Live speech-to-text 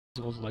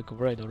was like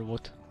red or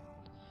what?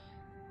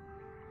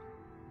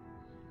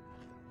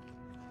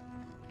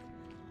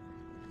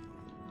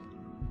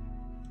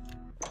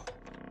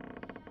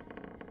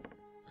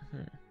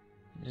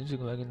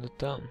 Music like in the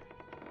town.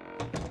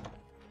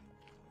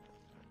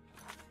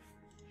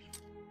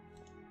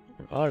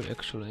 Or are we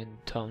actually in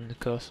town, the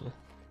castle?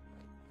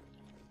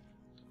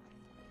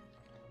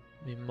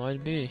 We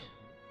might be.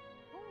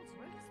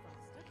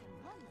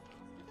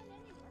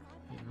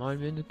 We might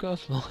be in the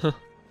castle.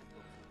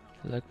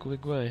 Like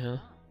quick way, huh?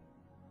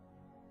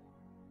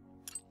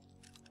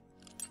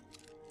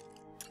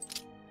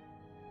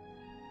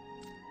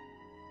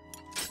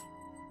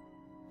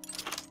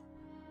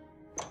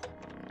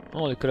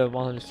 Holy crap,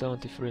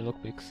 173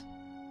 lockpicks.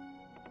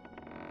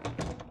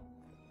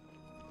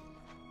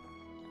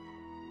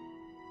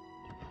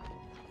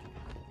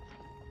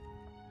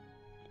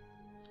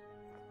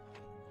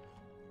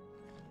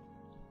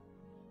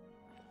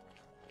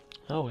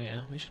 Oh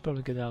yeah, we should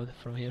probably get out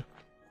from here.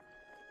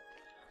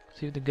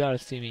 See if the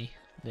guards see me,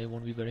 they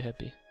won't be very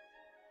happy.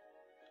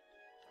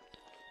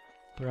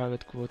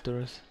 Private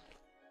quarters.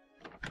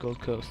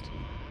 Gold Coast.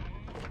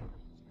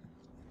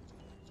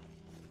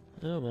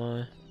 Oh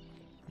my.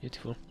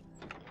 Beautiful.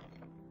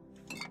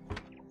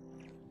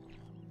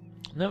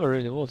 Never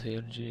really was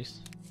here, jeez.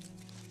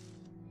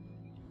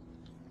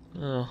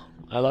 Oh,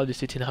 I love the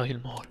city now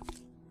even more.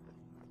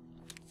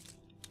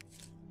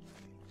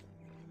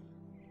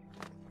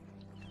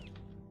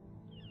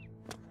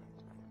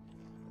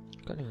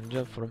 Can't even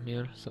jump from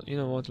here, so you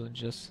know what, let's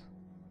just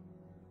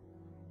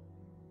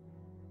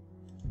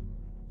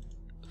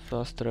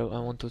fast travel. I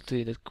want to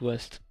see that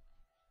quest.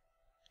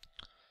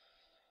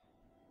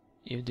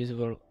 If this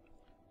will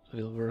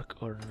work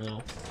or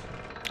no.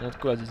 That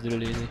quest is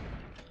really easy.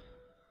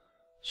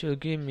 She'll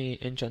give me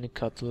enchanted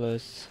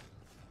Cutlass.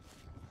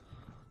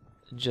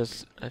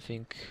 Just, I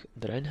think,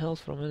 drain health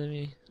from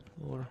enemy,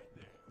 or...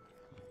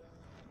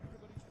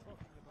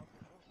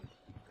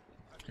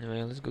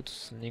 Anyway, let's go to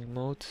sneak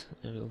mode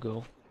and we'll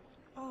go.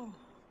 Oh,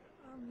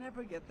 I'll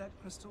never get that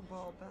crystal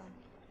ball back.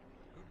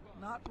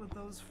 Not with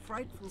those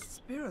frightful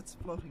spirits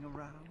floating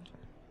around.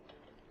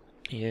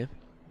 Yeah.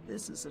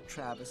 This is a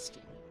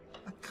travesty.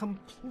 A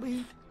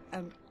complete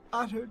and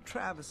utter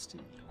travesty.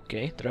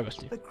 Okay,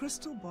 travesty. The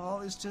crystal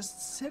ball is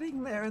just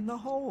sitting there in the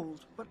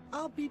hold, but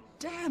I'll be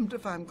damned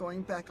if I'm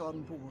going back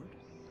on board.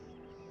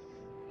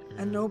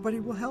 And nobody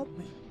will help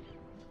me.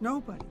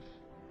 Nobody.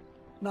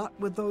 Not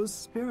with those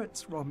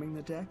spirits roaming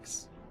the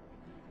decks.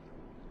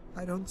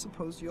 I don't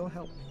suppose you'll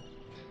help me.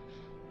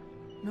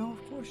 No,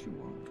 of course you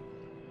won't.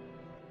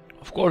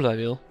 Of course I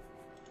will.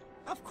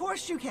 Of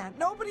course you can't.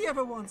 Nobody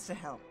ever wants to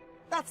help.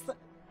 That's the...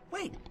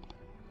 Wait.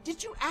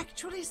 Did you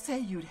actually say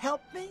you'd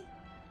help me?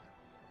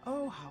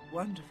 Oh, how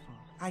wonderful.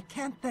 I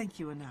can't thank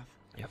you enough.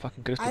 Yeah,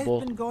 fucking crystal ball.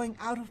 I've been going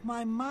out of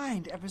my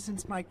mind ever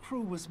since my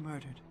crew was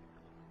murdered.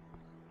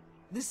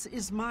 This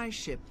is my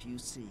ship, you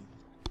see.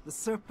 The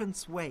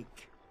Serpent's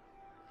Wake.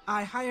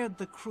 I hired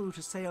the crew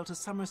to sail to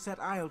Somerset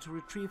Isle to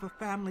retrieve a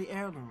family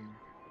heirloom.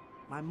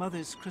 My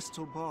mother's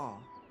crystal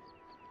ball.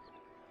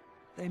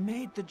 They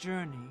made the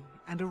journey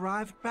and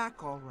arrived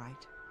back all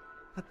right.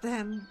 But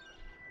then,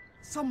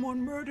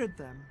 someone murdered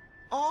them.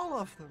 All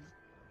of them.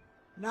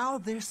 Now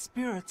their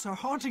spirits are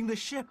haunting the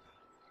ship.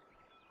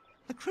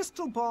 The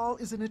crystal ball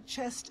is in a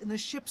chest in the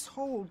ship's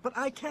hold, but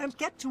I can't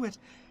get to it.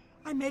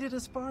 I made it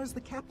as far as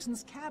the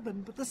captain's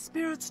cabin, but the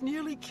spirits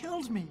nearly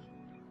killed me.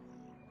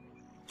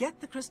 Get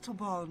the crystal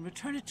ball and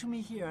return it to me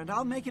here, and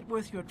I'll make it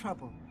worth your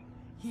trouble.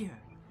 Here,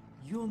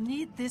 you'll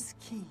need this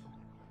key.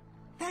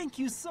 Thank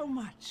you so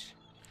much.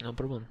 No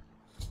problem.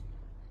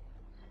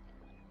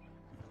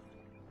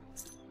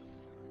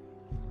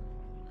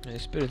 The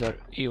spirits are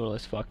evil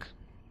as fuck.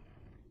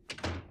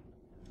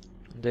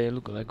 They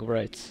look like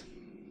wraiths.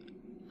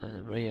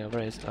 And yeah,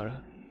 wraiths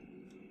are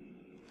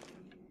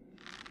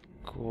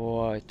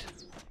quite...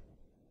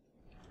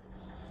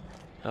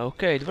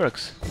 Okay, it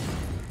works.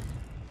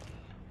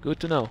 Good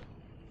to know.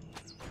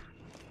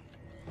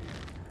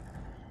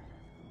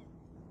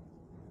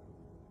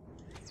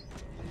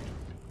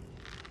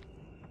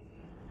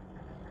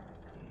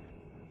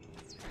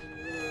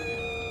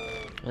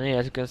 And yeah,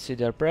 as you can see,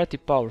 they are pretty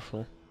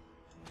powerful.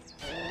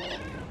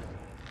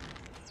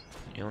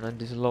 You know, at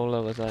these low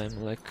levels I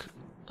am like,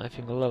 I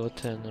think level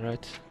 10,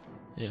 right?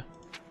 Yeah.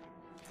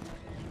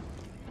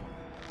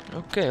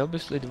 Okay,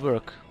 obviously it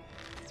worked.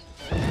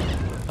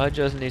 I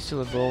just need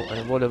silver bow and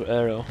a whatever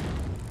arrow.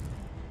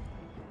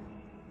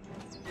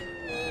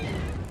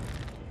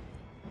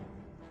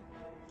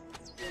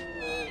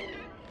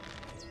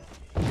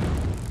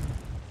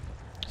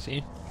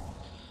 See?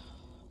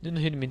 Didn't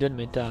hit me that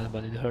many times,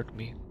 but it hurt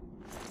me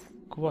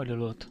quite a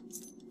lot.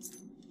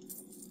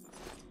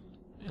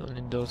 You'll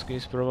need those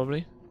keys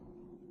probably.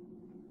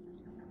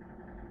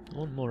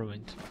 One more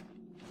wind.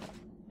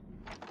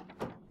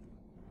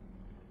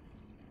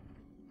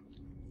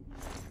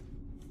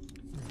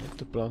 Back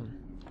to plan.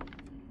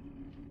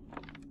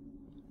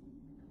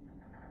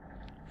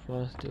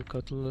 Fast steel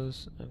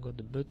cutlass. I got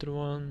the better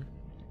one.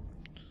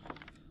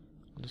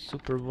 The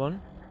super one.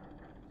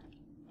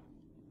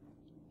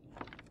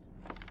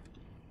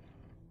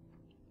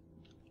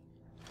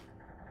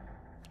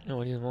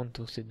 No, I didn't want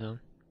to sit down.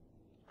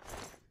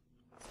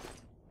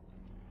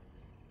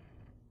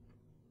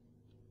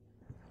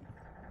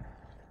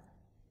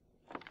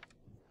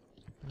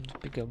 Just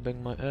pick up back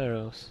my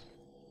arrows.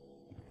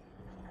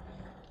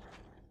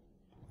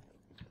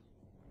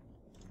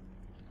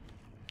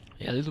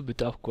 Yeah, a little bit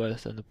tough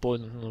quest and the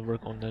poison will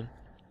work on them.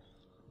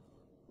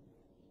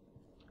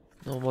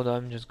 No, but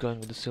I'm just going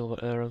with the silver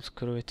arrows,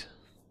 screw it.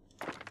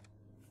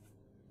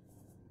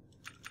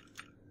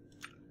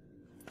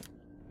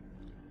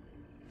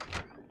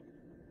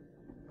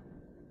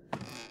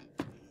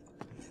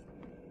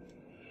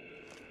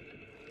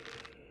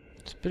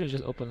 Spirit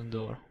just opened the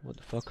door, what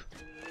the fuck?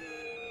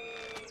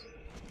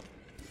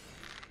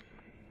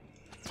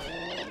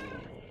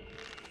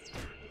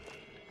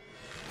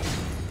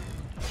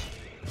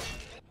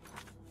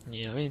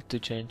 Yeah, we need to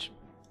change.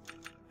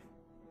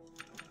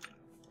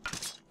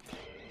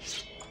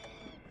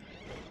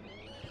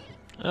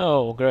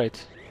 Oh,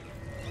 great.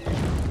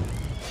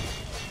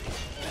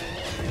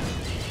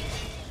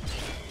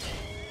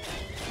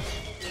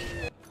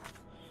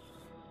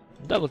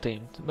 Double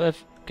teamed, but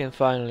I can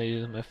finally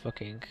use my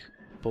fucking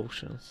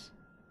potions.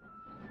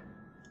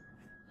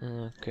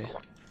 Okay.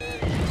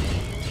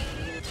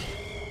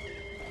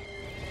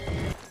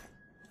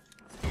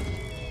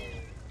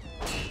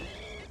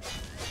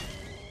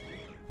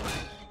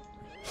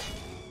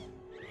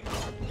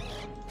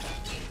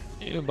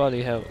 You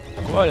buddy have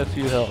quite a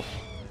few health.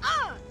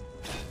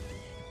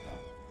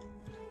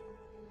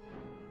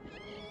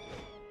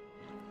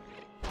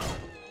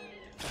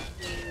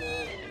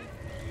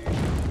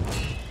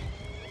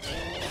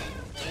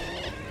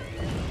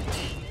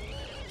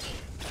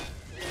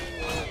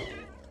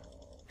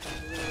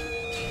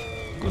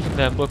 Good thing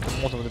I'm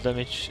blocking most of the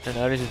damage and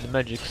I resist the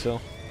magic, so...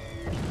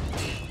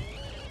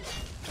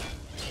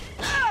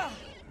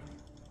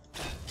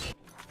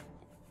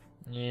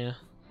 Yeah.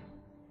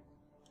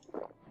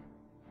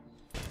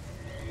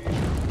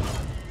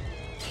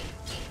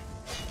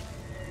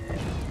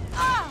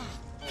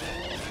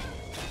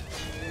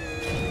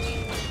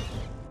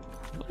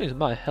 What is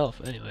my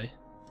health anyway?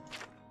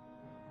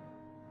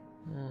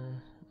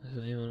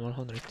 Isn't even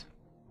 100.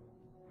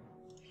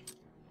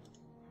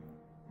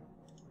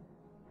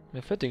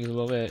 My fatigue is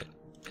low.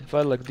 If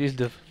I like this,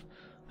 the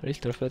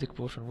restore fatigue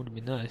potion would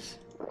be nice.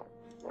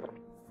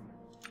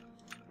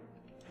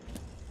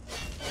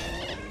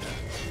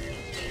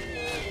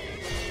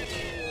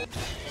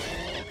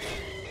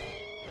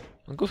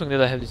 I'm good thing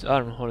that I have this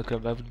armor. Holy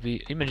crap! I would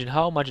be. Imagine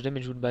how much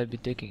damage would I be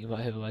taking if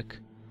I have like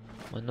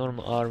my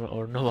normal armor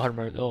or no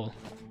armor at all.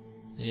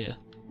 Yeah.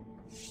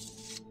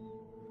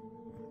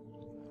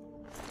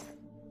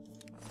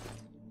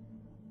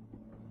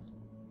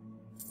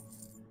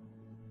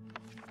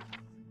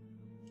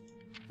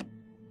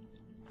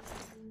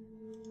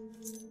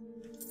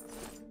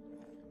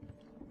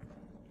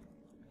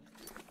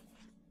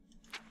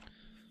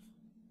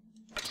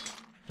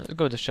 Let's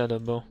go with the shadow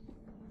bow.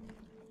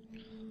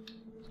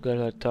 These guys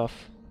are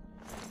tough.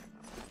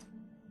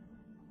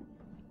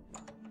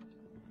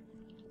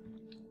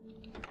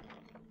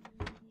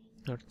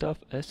 They're tough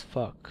as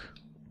fuck.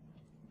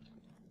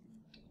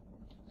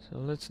 So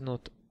let's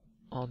not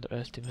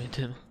underestimate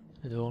them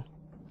at all.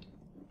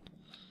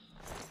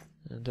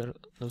 And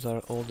those are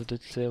all the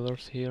dead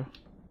sailors here.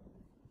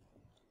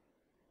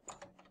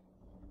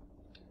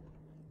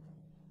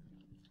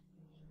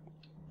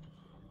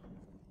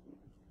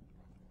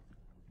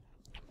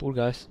 Poor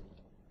guys.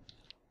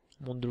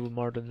 Wonder who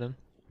murdered them.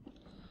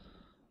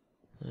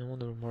 I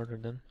wonder who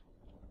murdered them.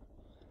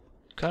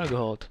 Cargo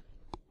hold.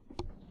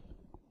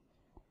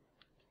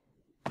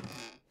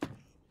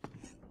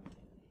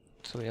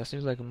 So yeah,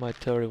 seems like my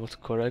theory was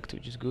correct,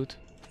 which is good.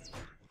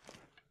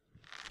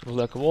 I was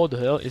like, what the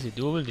hell is he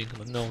doing?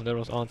 But no, there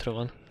was another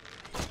one.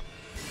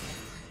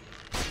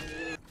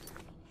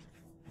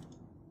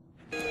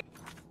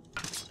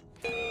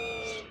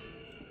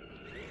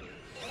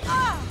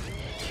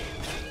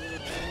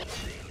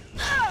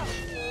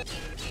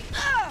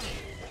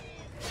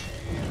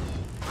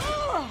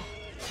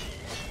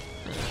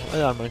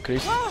 My armor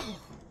increased.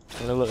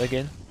 I'll level it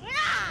again.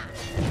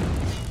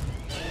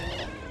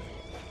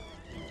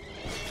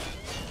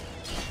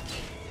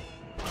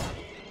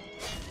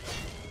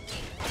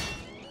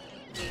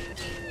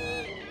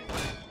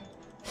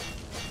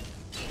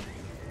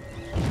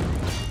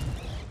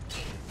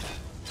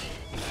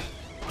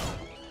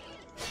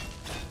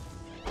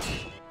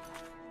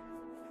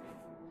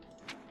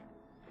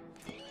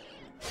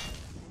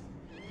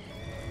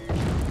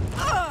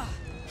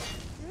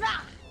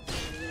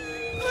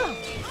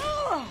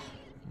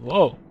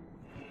 Whoa!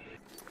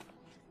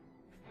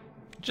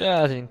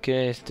 Just in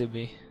case to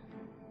be.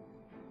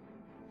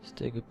 Let's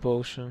take a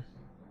potion.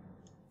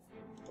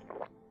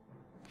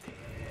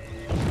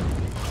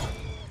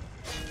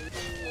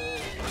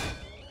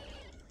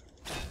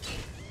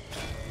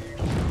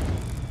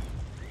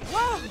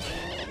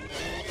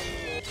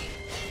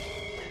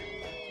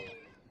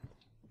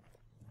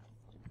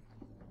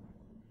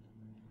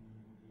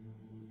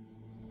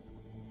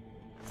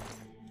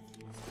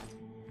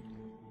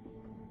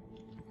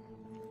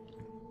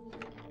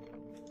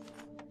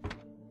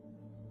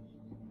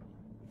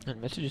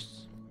 And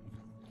messages?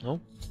 No?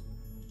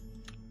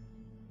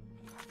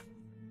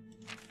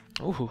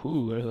 Oh,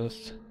 where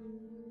was?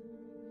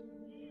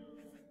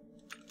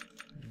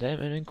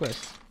 Damn, an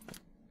quest.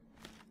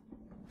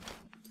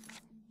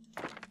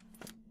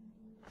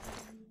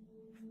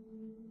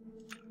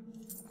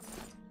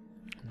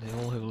 They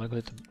all have like a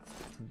little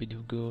bit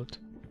of gold.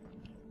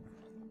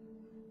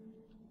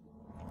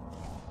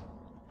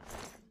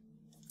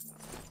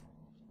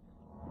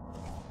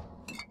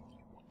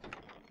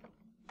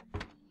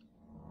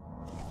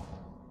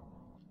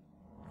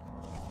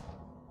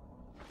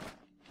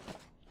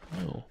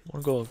 Oh,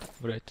 more gold,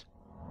 great.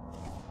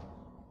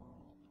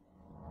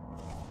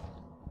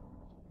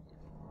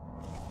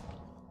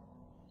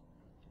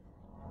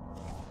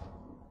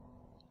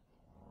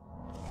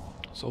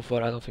 So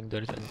far I don't think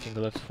there is anything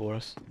left for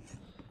us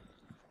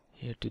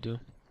here to do.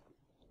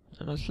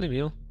 And let's leave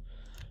you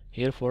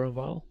here for a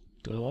while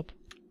to go up.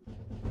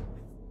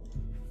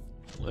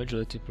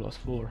 Agility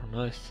 +4,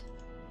 nice.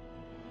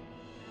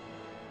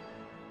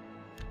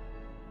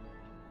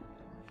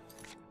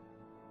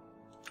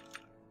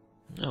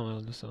 Oh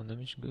well, do some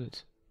damage, good.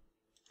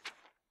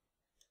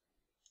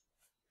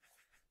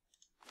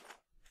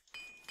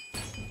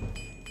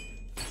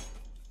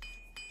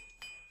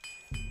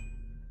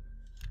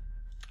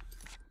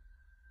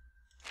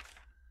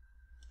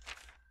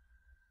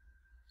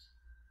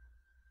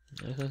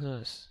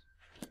 Nice.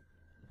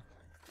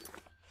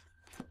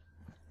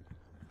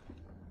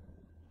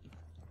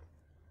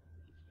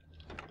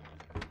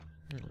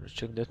 Let's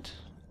check that.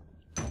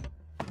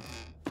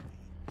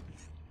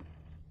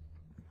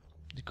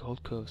 The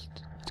Gold Coast.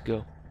 Let's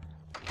go.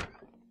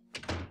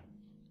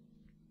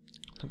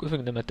 I'm good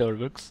thing the meteor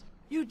works.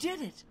 You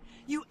did it!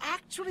 You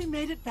actually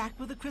made it back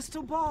with a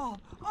crystal ball!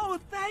 Oh,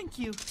 thank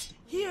you!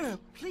 Here,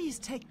 please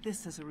take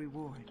this as a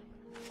reward.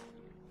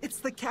 It's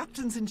the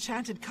captain's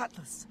enchanted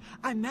cutlass.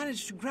 I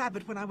managed to grab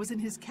it when I was in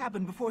his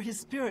cabin before his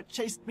spirit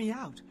chased me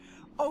out.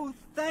 Oh,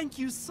 thank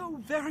you so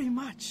very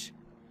much!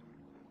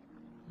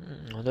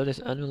 That is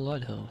Annual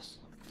Lighthouse.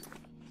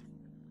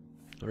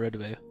 Red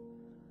Wave.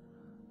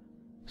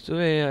 So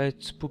yeah,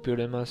 it's poopier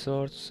than my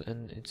swords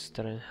and it's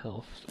terrain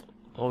health.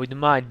 Oh, it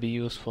might be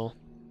useful.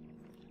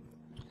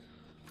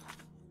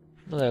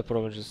 But I'll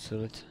probably just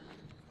sell it.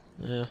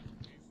 Yeah.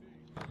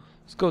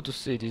 Let's go to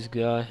see this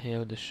guy. He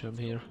have the shop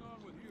here.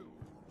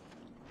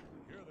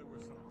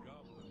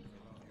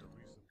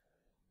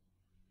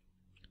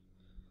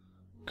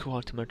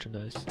 Quality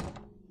merchandise.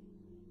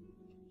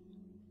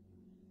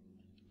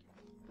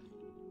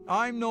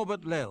 I'm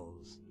Norbert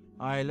Lels.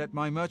 I let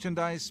my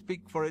merchandise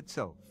speak for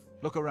itself.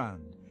 Look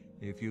around.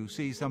 If you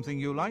see something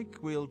you like,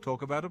 we'll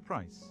talk about a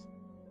price.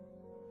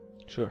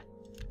 Sure.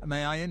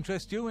 May I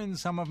interest you in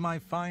some of my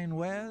fine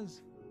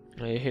wares?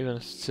 I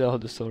even sell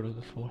the Sword of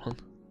the Fallen.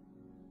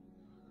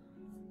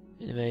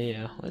 Anyway,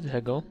 yeah, let's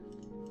go.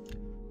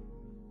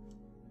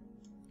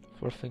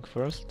 First thing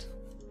first,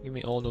 give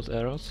me all those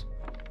arrows.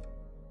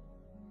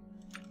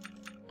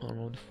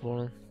 Armor of the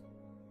Fallen.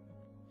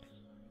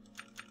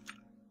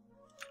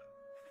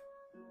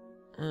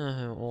 I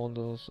have all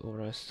those,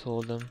 or I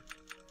sold them.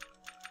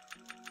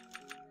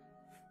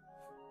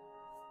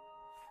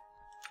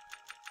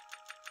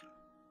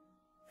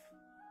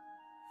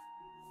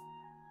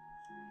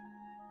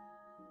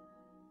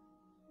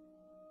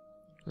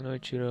 No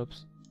cheer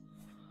ups.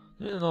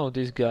 I don't know,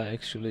 this guy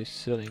actually is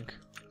selling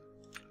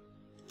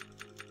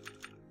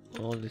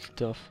all this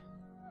stuff.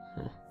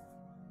 Huh.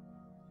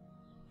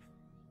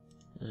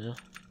 Yeah.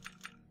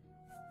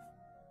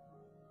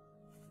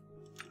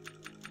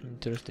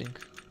 Interesting.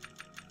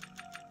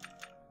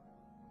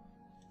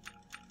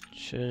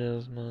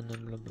 Shadows, mana,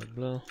 blah blah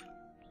blah.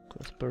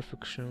 Class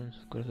perfection,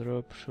 class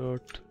rope,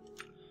 short.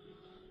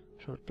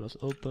 Short plus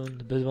open,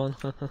 the best one.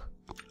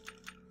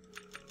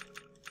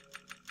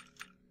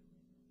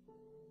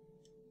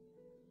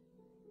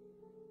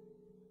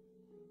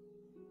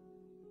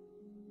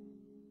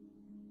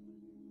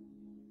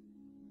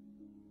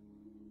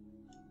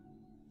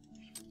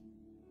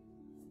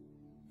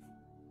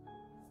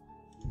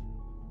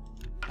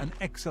 An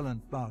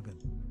excellent bargain.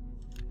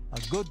 A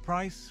good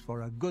price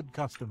for a good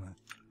customer.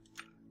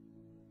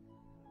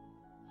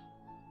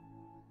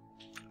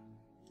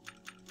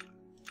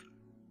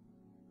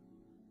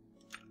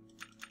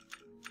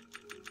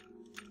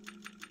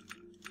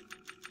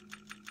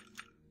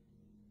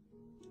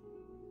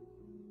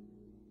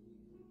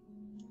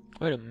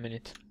 Wait a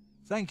minute.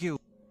 Thank you.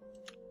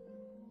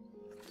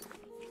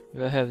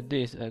 If I have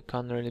this, I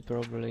can't really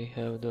probably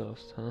have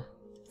those, huh?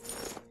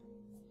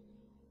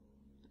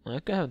 I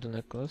can have the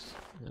necklace.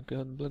 I can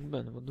have the black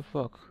band. What the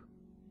fuck?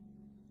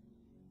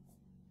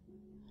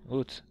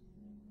 Good.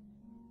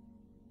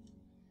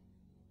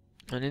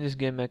 And in this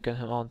game I can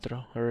have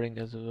Ultra ring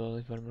as well,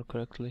 if I remember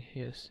correctly.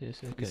 Yes, I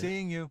Be can.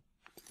 seeing you.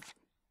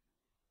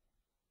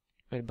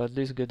 Wait, but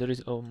this guy, there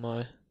is oh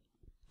my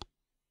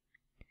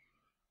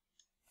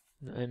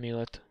the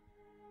amulet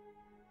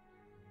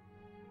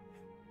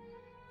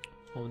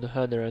of the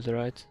headers,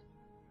 right?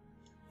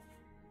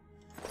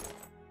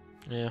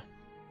 Yeah.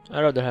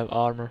 I'd rather have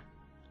armor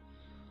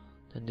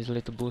than this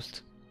little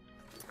boost.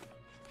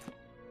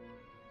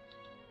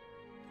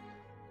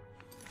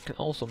 Can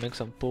also make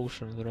some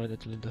potions right at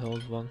the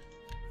health one.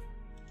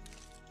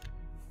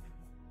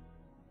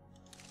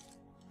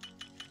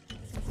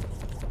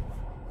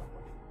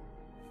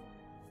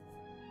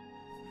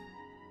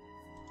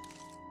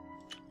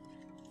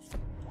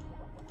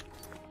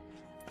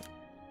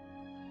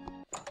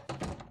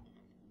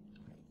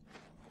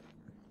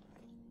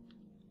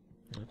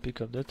 I'll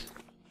pick up that.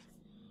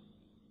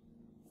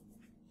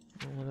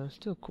 Oh, but I'm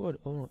still quite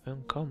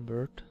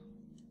encumbered.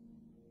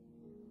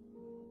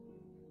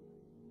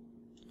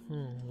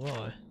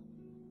 Why?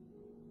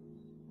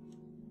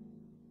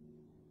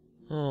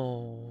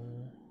 Oh,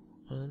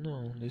 I don't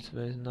know. This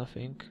way is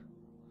nothing.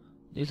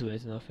 This way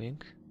is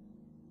nothing.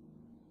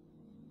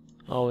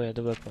 Oh yeah,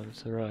 the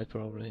weapons, right,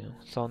 probably. Yeah.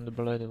 Thunder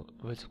blade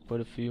with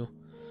quite a few.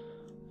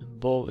 The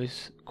bow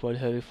is quite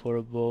heavy for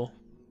a bow.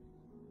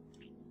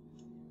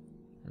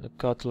 And the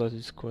cutlass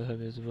is quite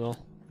heavy as well.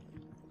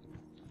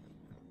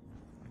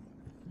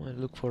 Might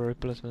look for a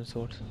replacement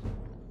sword.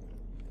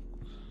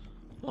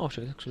 Oh,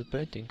 she's actually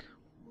painting.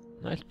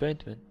 Nice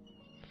paintman.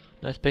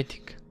 Nice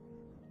painting.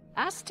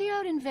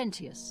 Astia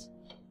Inventius,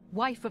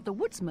 wife of the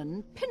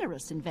woodsman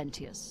Pinarus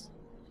Inventius.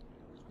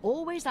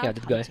 Always out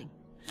that guy. hunting.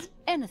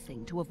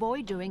 Anything to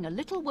avoid doing a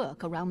little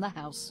work around the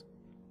house.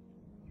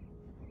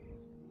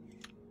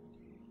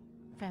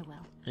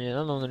 Farewell. Yeah,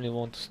 I don't really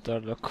want to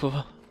start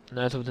a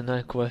Night of the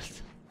Night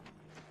quest.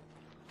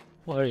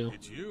 Where are you?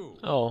 It's you.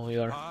 Oh,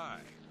 you are.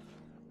 Hi.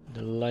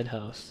 The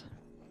lighthouse.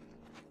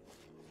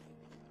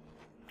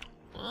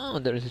 Oh,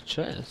 there is a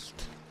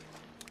chest.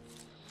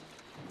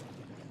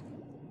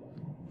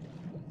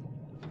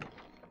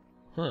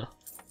 Huh.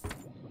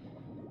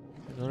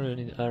 I don't really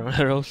need iron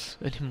arrows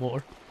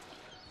anymore.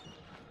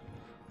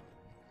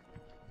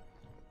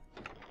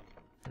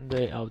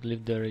 They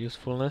outlived their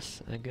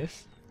usefulness, I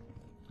guess.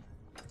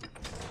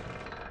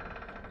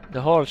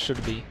 The horse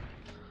should be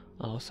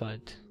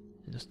outside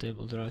in the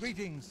stable, right?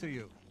 Greetings to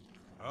you.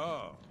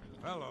 Oh,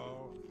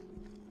 hello.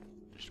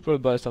 Should probably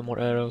buy some more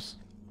arrows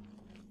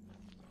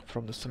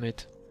from the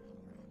smith,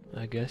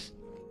 I guess.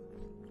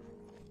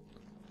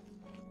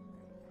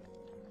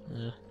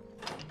 Yeah.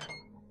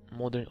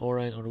 Modern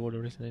Orion or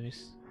whatever his name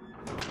is.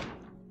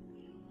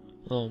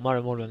 Oh,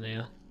 Mara Morgan,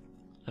 yeah.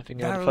 I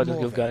think I'm the Fighters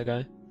Guild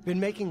guy. Been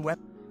making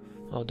weapons.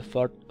 Oh, the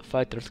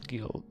Fighters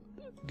Guild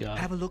guy.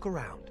 Have a look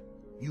around.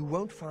 You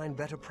won't find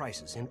better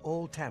prices in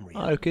all Tamriel.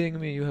 Are you kidding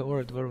me? You have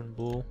already dwarven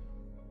bow.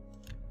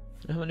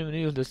 I haven't even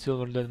used the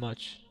silver that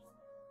much.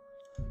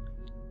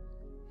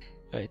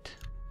 Wait,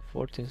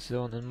 14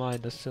 7 and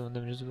mine does 7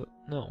 damage as well.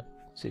 No,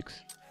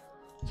 6.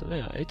 So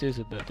yeah, it is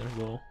a better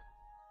bow.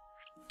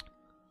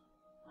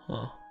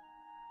 Huh.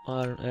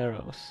 Iron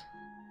arrows.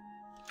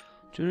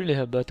 Do you really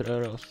have better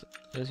arrows?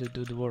 Yes, you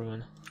do,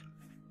 dwarven.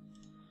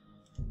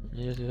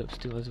 Yes, you have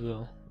steel as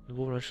well. The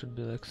dwarven should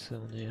be like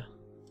 7, yeah.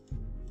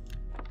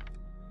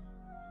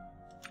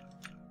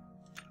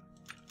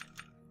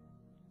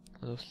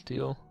 A lot of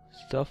steel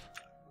stuff.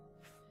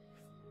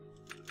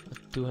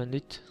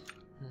 Two-handed.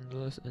 And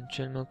those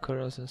enchantment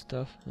curls and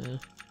stuff, yeah.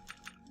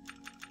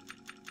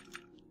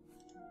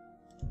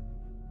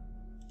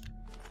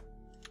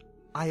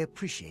 I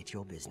appreciate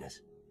your business.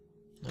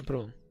 No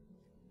problem.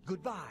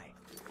 Goodbye.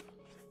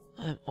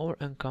 I'm over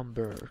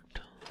encumbered.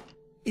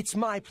 It's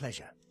my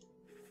pleasure.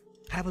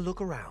 Have a look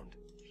around.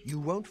 You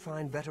won't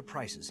find better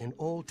prices in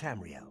all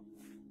Tamriel.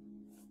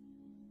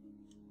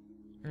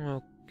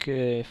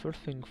 Okay,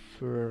 first thing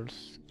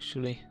first,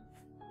 actually.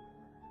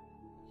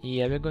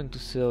 Yeah, we're going to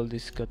sell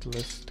this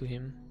Cutlass to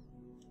him.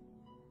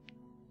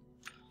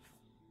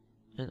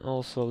 And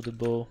also the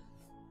bow.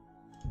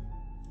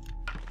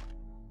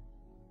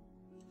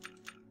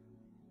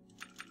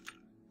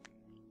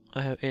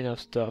 I have enough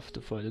stuff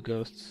to fight the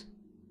ghosts.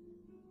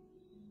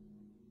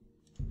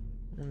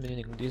 I'm not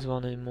needing this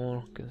one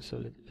anymore, can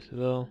sell it as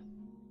well.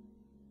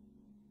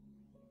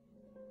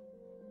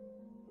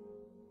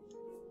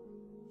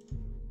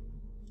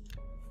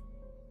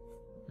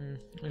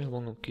 I don't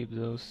want to keep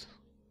those.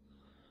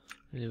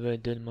 Really weigh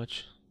that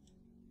much.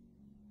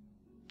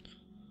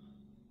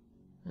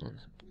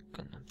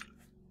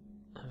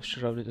 I've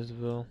shrouded as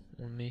well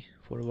on me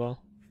for a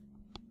while.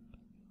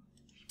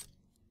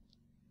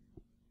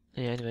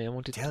 Yeah, anyway, I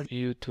wanted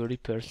you to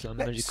repair some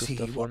magical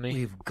stuff for me.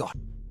 We've got.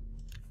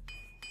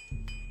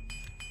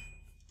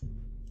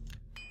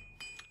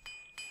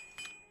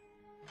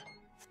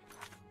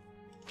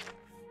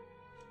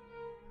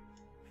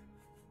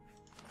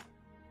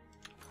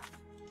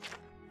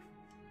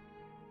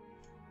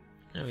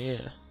 Oh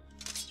yeah,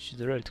 she's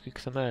ready to kick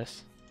some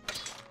ass.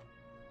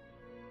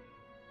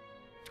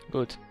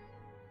 Good.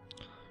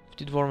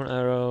 50 dwarven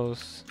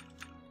arrows,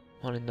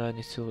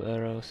 190 silver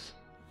arrows.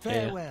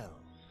 Farewell. Yeah.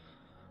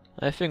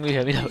 I think we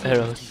have enough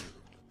arrows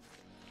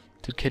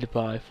to get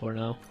by for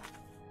now.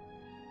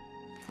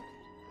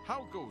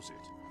 How goes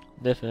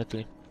it?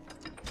 Definitely.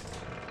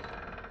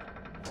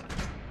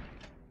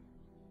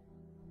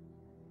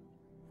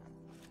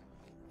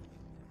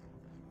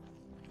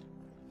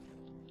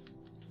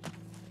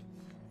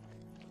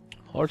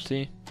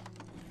 Horsey.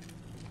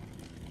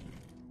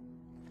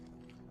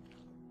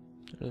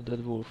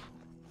 That wolf.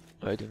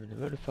 Wait a minute,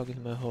 where the fuck is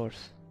my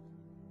horse?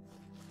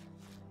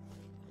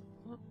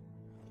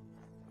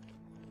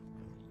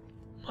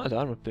 Oh, the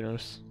armor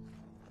pillars.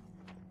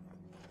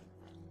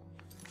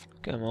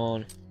 Come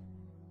on.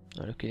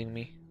 Are you kidding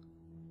me?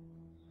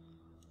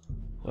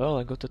 Well,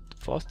 I got a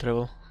fast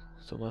travel,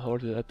 so my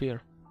horse will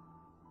appear.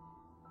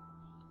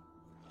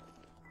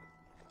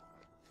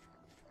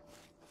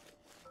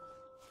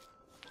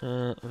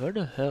 Where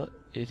the hell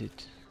is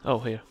it? Oh,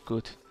 here,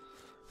 good.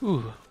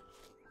 Ooh.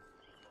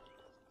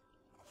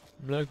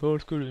 Black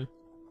horse curry.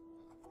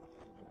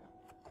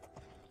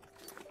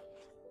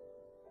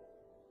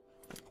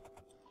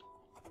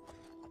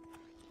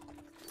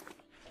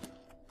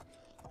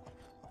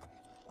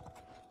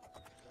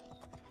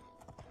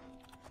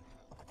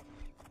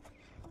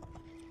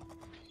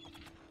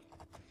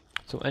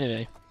 So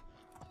anyway,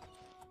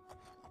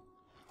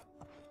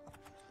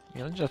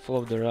 yeah, let's just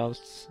follow the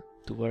routes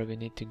to where we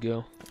need to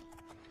go.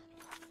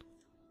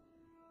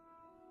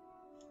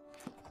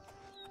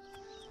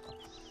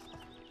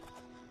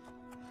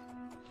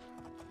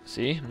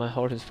 See, my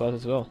horse is fast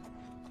as well.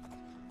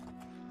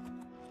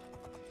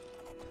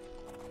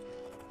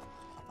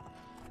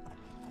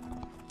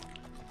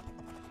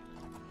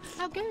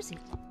 How goes it?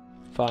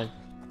 Fine.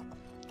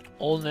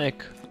 All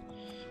neck.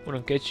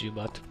 Wouldn't catch you,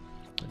 but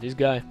this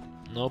guy,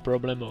 no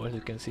problemo, as you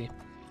can see.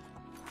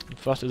 The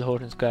fastest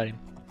horse in Skyrim.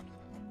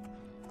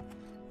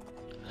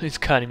 In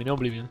Skyrim, in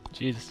Oblivion.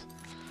 Jesus.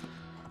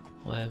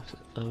 Why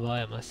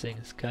am I saying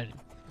Skyrim?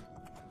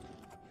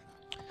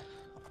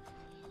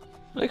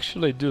 I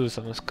actually do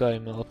some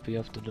Skyrim LP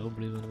after the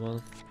Oblivion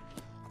one.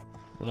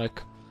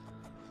 Like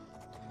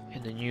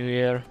in the new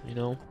year, you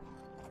know.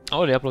 I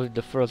already uploaded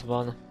the first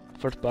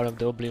part of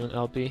the Oblivion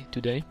LP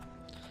today.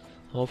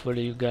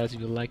 Hopefully you guys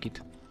will like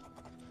it.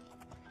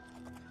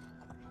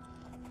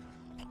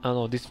 I don't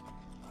know, this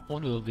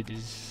one will be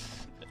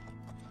this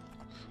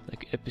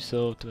like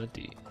episode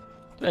 20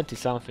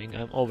 something.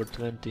 I'm over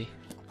 20.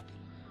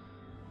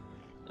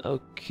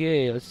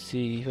 Okay, let's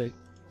see if I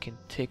can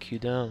take you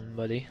down,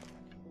 buddy.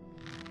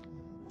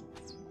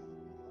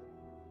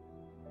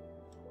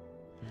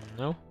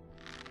 No?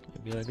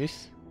 Maybe like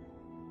this?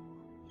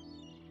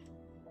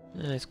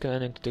 Yeah, it's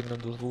kinda to take down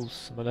those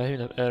wolves, but I have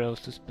enough arrows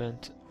to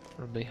spend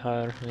probably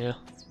higher, yeah.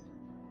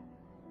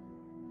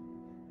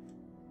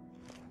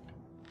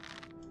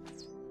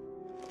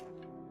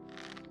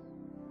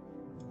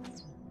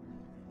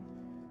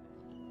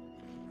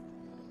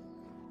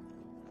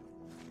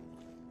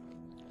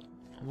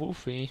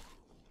 Wolfie.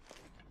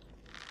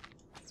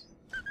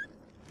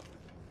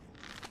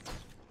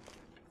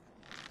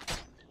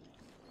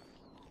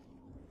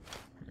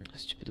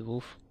 Stupid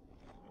wolf.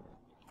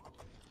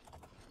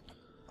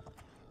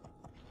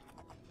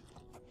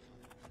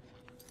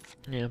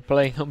 Yeah,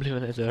 playing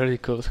Oblivion is a really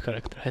cool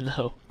character, I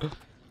know.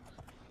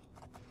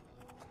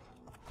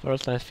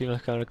 First time female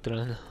character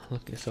and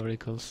looking so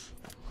ridiculous.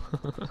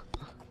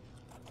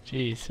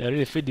 Jeez, I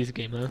really fit this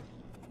game, huh?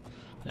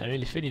 I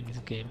really fit in this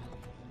game.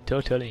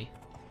 Totally.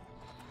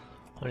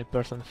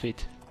 100%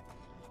 fit.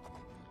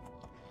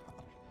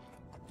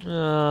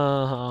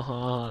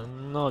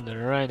 Not the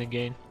rain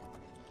again.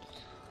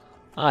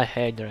 I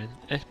hate the rain,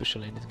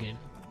 especially in this game.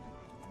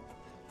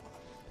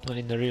 Not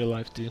in the real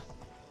life too.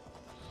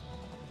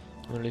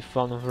 Really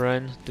fond of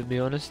rain, to be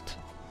honest.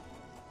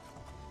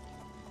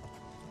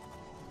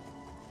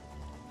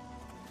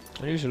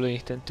 I usually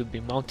tend to be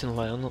mountain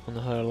lion on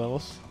the higher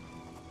levels.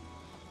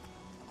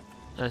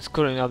 And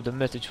screwing up the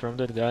message from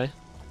that guy.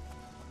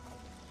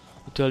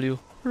 Who tell you,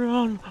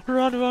 run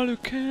while you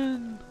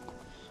can!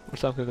 Or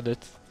something like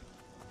that.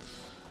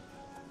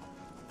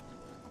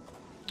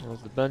 That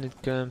was the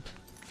bandit camp.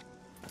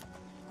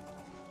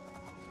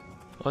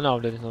 Oh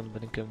no, that is not the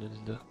bandit camp, that is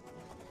the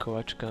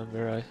Kovac camp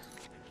where I...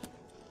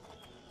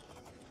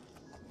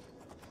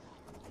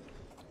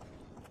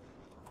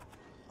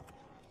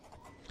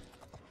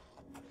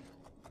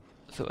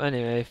 So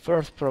anyway,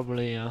 first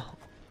probably on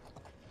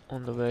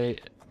the way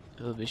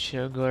will be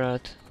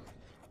Shergorat.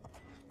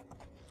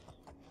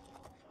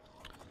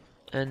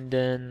 And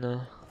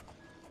then...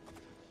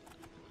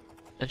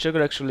 and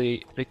Shergorat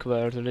actually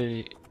requires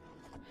really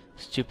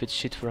stupid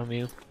shit from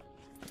you.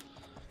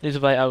 This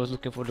is why I was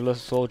looking for the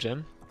Lost Soul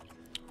Gem.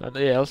 But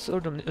yeah, also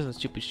isn't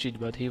stupid shit,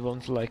 but he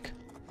wants like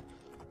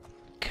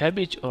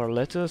cabbage or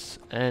lettuce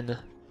and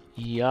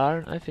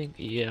yarn, I think,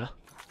 yeah.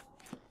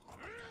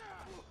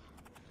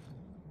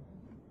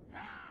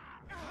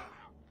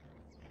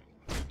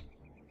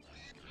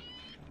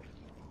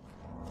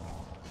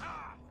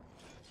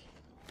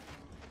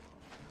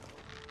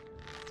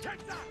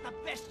 The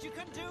best you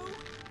can do?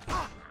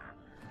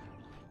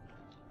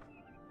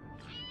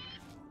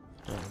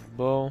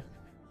 Bow.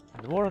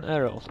 And war and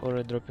arrows,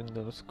 already dropping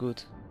those,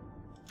 good.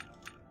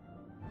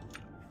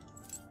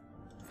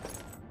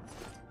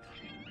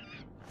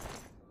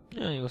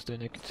 Yeah, he was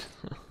doing it.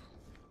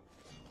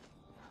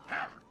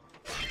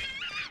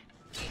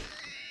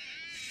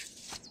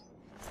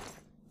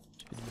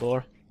 Stupid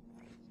boar.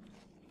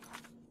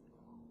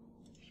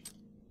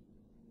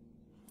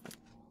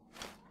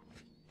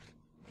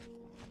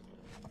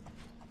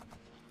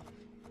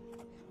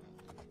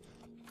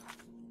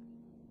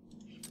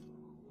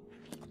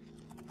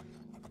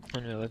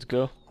 Anyway, let's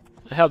go.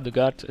 I have the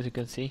guard, as you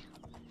can see.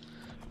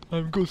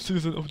 I'm a good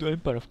citizen of the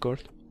Empire, of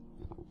course.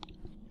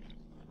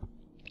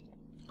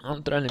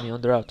 Another enemy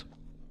on the route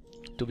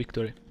to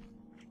victory.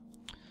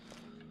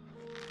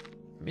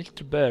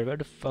 Mr. Bear, where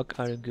the fuck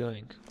are you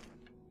going?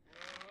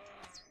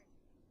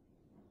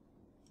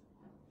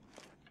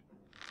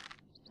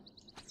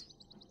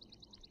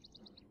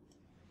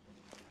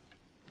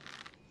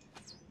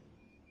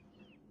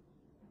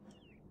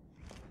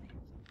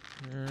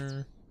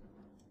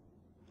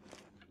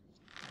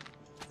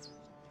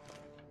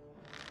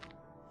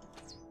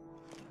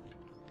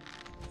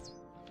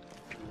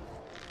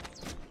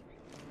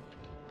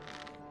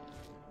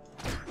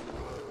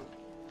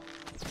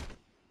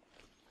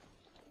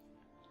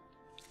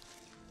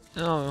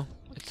 No,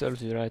 it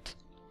serves you right.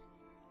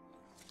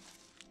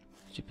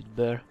 Stupid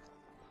bear.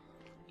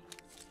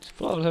 These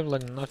flowers have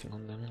like nothing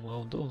on them.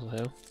 Well, those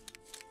have.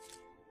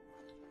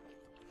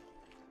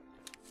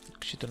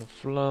 Shit ton of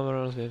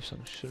flowers, we have some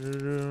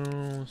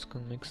shrooms,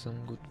 can make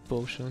some good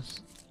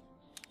potions.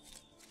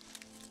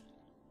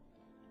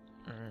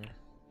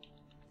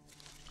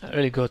 I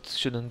really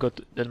shouldn't got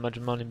that much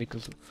money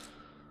because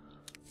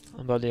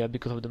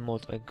because of the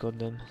mod I got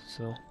them,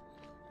 so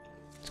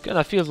it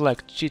kinda feels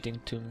like cheating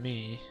to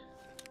me.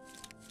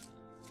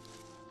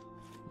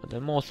 But I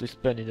mostly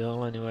spend it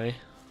all anyway.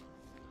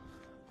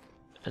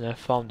 And I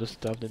found the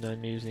stuff that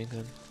I'm using,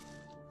 and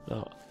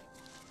well,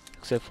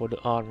 except for the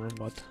armor,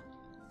 but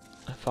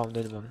I found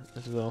that one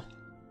as well.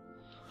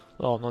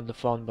 Well, not the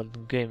found, but the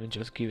game will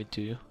just give it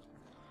to you.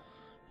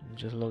 You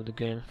just load the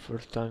game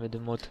first time with the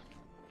mod.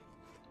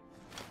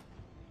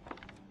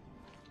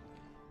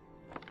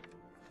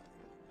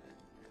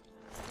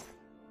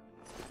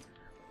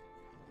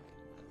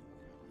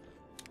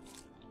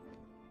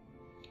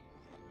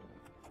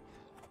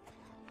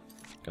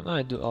 Can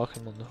I do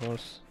alchemy on the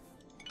horse?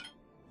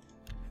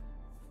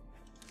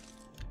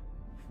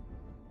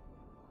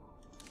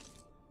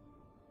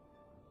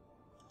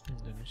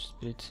 Damage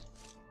split.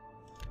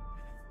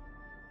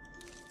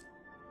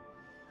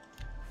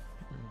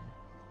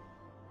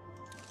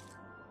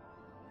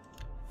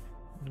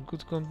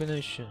 Good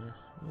combination.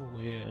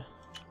 Oh yeah.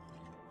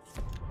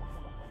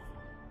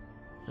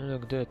 And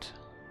look at that.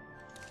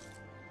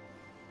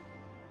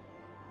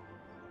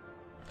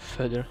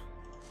 Feather.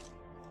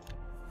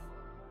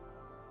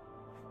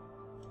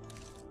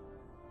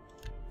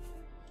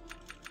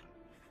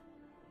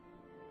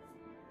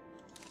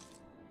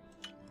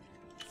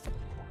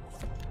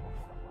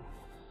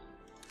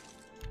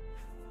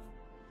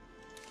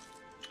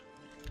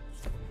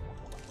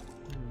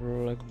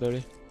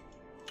 Blackberry.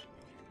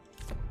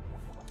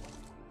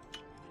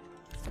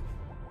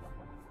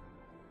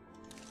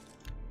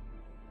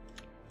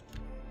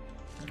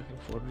 Nothing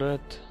for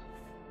that.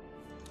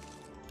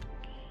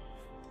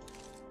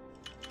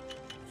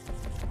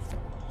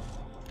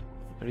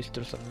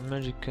 Restore some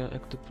magicka,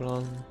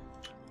 ectoplasm.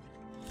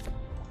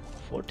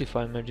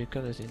 45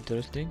 magicka, that's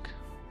interesting.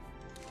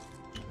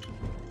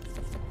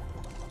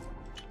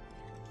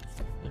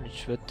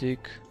 Damage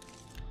fatigue.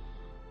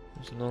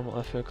 It's a normal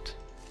effect.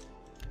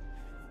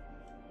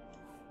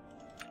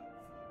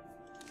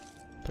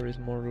 There is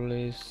more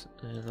release,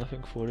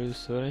 nothing for you,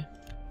 sorry.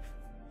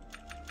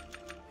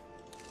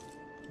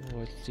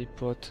 White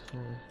teapot,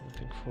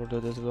 nothing for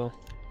that as well.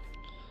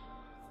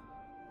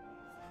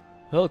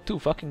 Oh, too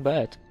fucking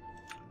bad.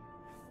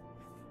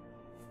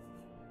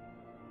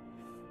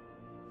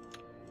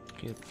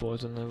 Kill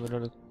poison, I would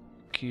rather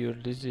cure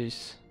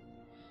disease.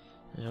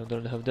 Yeah, I would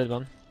rather have that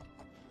one.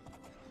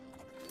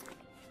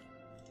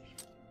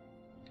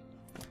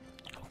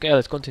 Okay,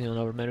 let's continue on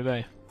our merry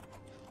way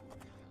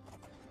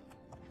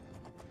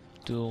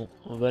to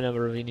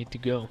whenever we need to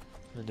go.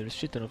 And there's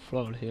shit ton of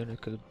flour here, I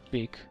could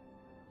pick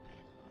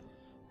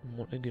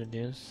more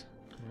ingredients.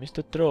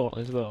 Mr. Troll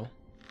as well.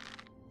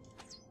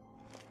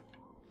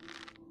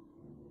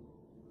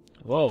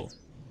 Whoa!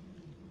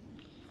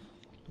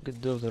 Look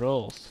at those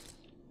rolls.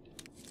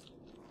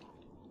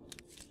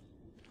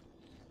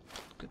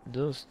 Look at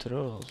those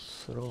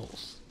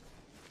rolls.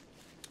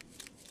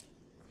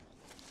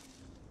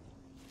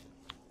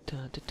 Da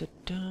da da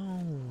da.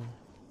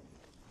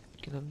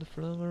 Can have the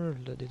flower,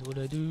 that is what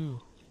I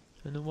do.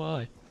 I know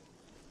why.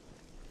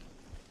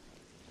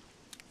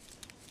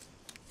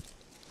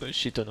 A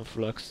shit ton of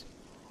flux.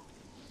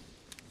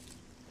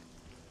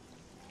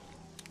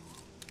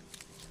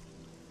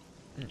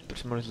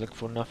 Persimmon is like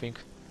for nothing.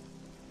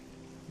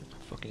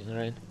 Fucking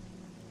rain.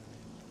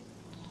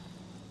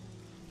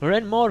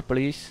 Rain more,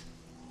 please.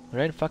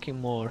 Rain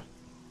fucking more.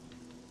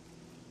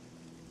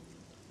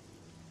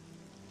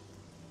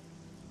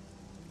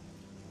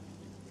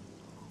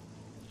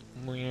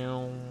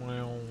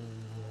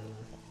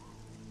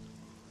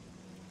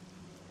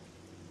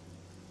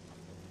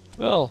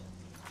 Well,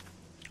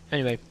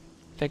 anyway,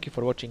 thank you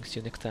for watching, see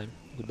you next time,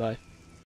 goodbye.